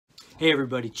Hey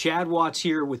everybody, Chad Watts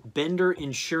here with Bender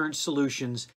Insurance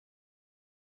Solutions.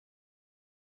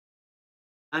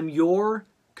 I'm your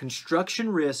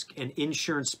construction risk and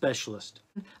insurance specialist.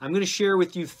 I'm going to share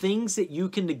with you things that you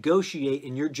can negotiate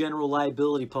in your general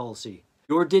liability policy.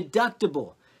 Your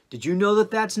deductible. Did you know that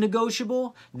that's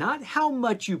negotiable? Not how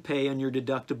much you pay on your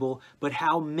deductible, but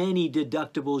how many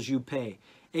deductibles you pay.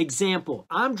 Example,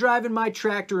 I'm driving my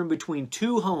tractor in between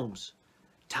two homes.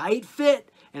 Tight fit,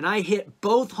 and I hit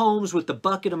both homes with the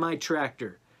bucket of my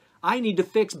tractor. I need to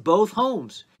fix both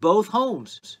homes. Both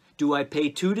homes. Do I pay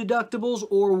 2 deductibles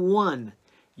or 1?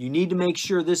 You need to make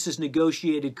sure this is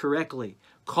negotiated correctly.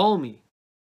 Call me.